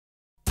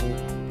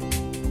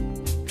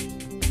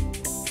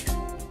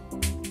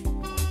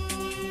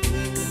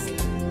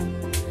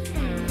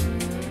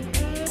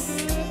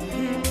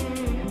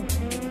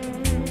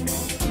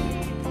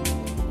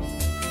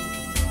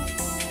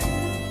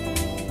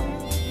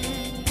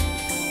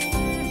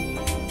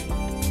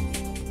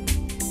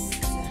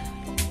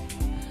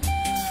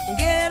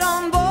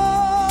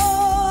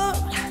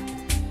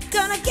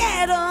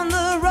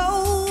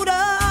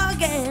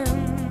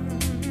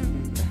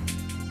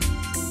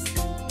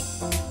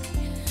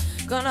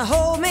gonna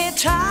hold me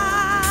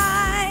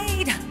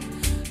tight.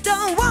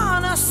 Don't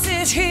wanna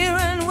sit here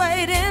and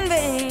wait in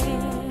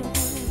vain.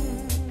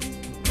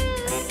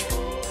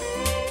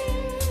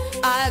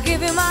 I'll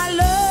give you my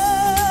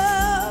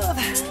love,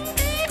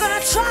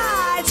 gonna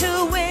try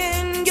to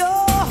win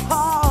your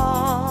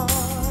heart.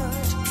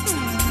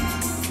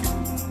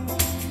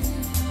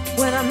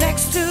 When I'm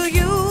next to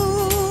you,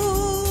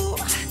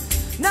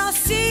 no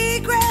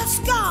secret's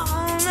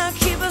gonna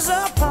keep us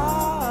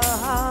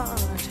apart.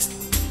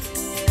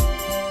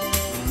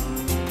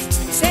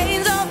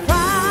 Sayings of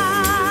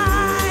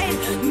pride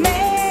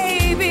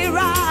may be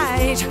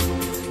right,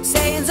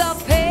 sayings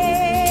of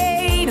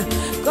pain,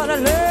 gonna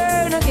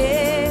learn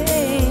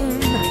again.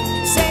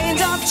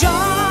 Sayings of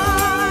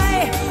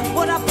joy,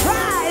 what a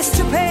price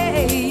to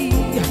pay.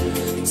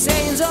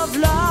 Sayings of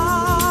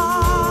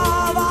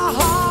love are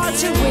hard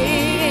to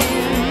win.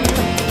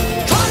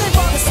 Calling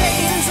for the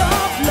sayings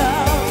of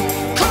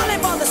love, calling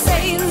for the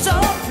sayings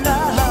of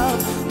love,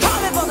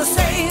 calling for the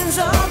sayings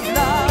of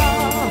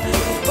love.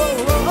 Oh,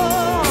 oh,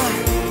 oh.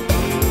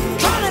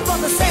 Calling for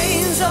the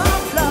sayings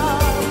of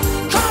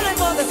love, calling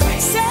for the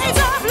sayings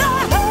of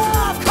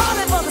love,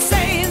 calling for the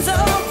sayings of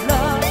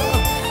love.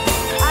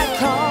 I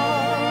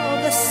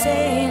call the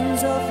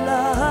sayings of love.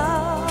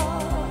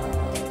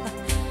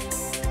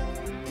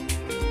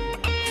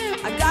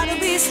 I gotta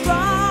be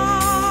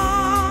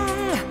strong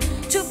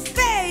to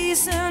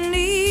face an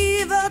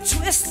evil,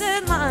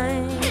 twisted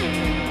mind.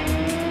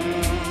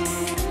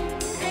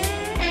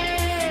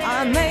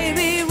 I may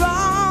be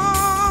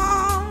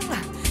wrong,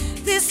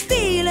 this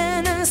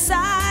feeling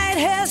inside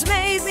has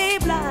made me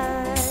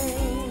blind.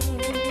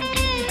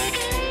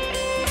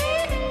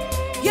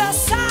 Your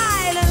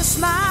silent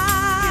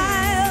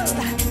smile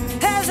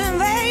has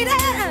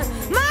invaded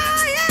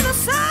my inner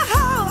soul.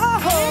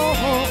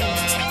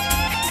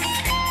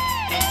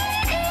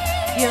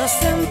 Your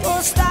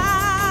simple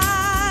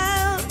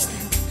style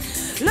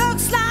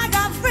looks like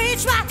I've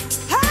reached my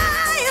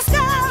highest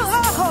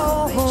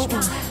goal.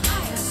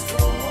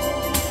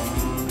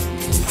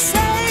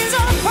 Sayings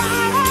of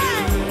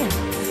pride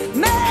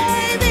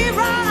may be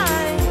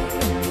right,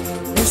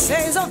 the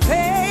sayings of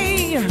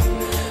pain,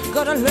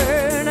 gotta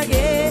learn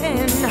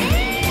again.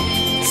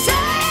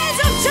 Sayings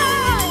of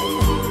joy,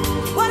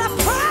 what a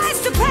price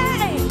to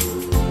pay.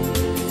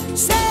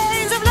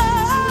 Sayings of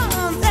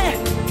love, they're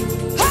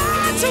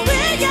hard to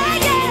win, yeah,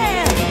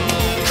 yeah.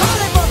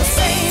 Calling for the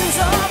sayings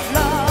of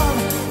love,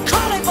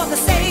 calling for the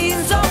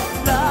sayings of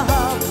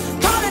love,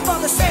 calling for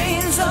the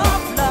sayings of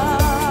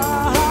love,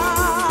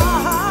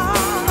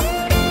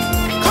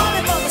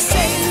 calling for the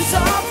sayings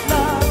of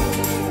love,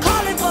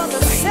 calling for the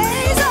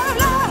sayings of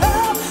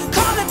love,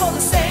 calling for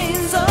the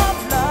sayings of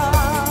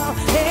love.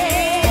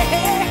 Hey,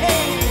 hey,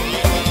 hey.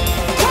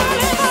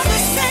 Calling for the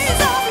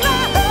sayings of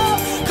love,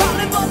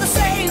 calling for the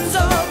sayings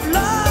of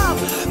love,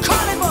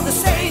 calling for the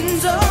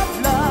sayings of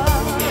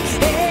love.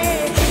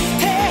 Hey,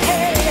 hey,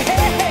 hey, hey,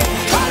 hey.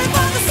 Calling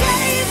for the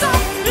sayings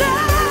of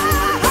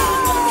love,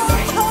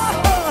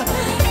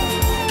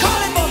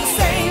 calling for the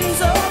sayings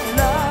of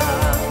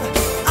love.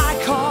 I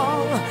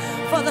call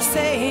for the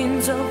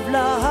sayings of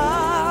love.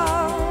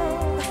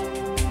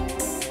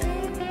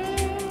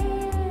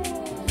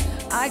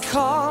 I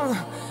call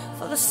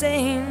for the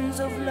sayings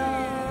of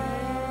love.